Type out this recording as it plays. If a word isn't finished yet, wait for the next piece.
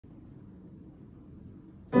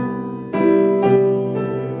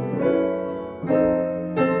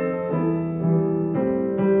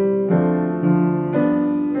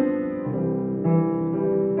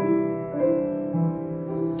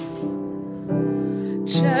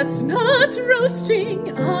Chestnuts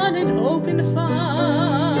roasting on an open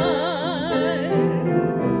fire,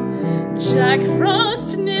 Jack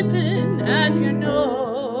Frost nipping at your nose,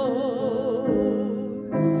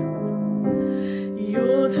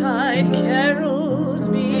 Yuletide carols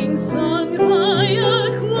being sung by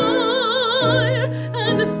a choir,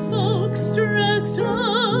 and the folks dressed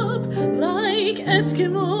up like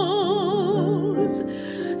Eskimos.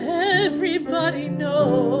 Everybody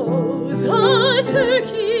knows a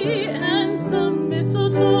turkey and some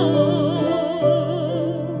mistletoe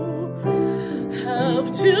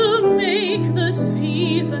help to make the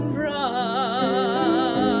season bright.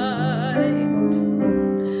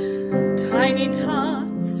 Tiny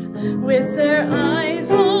tots with their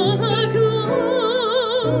eyes all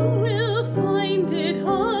aglow will find it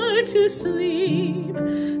hard to sleep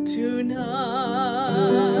tonight.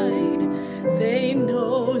 They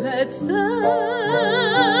know that Santa's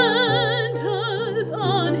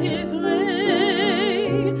on his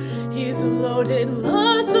way. He's loaded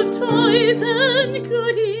lots of toys and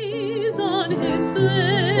goodies on his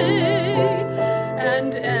sleigh,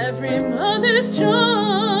 and every mother's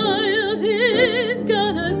child is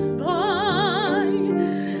gonna spy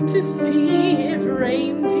to see if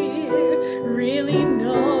reindeer really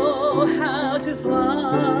know how to fly.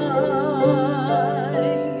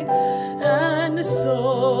 And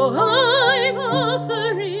so I'm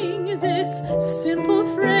offering this simple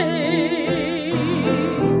phrase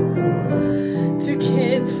to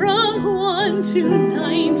kids from 1 to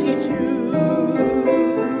 92.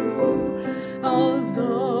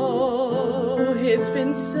 Although it's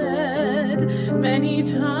been said many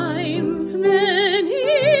times,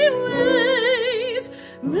 many ways,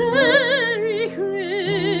 Merry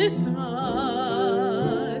Christmas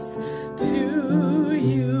to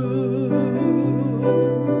you.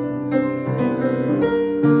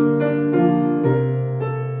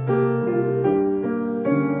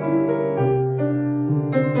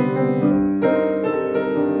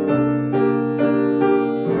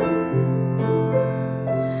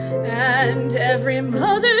 And every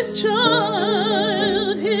mother's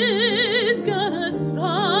child is gonna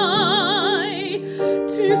spy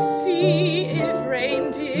to see if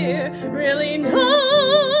reindeer really know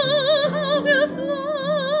how to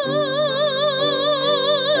fly.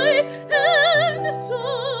 And so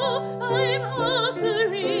I'm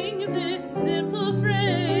offering this simple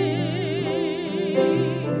phrase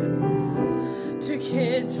to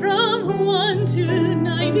kids from 1 to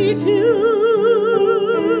 92.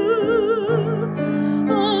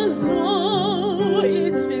 Although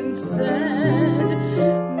it's been said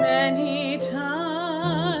many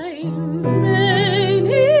times, many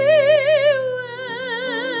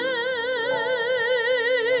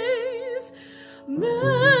ways,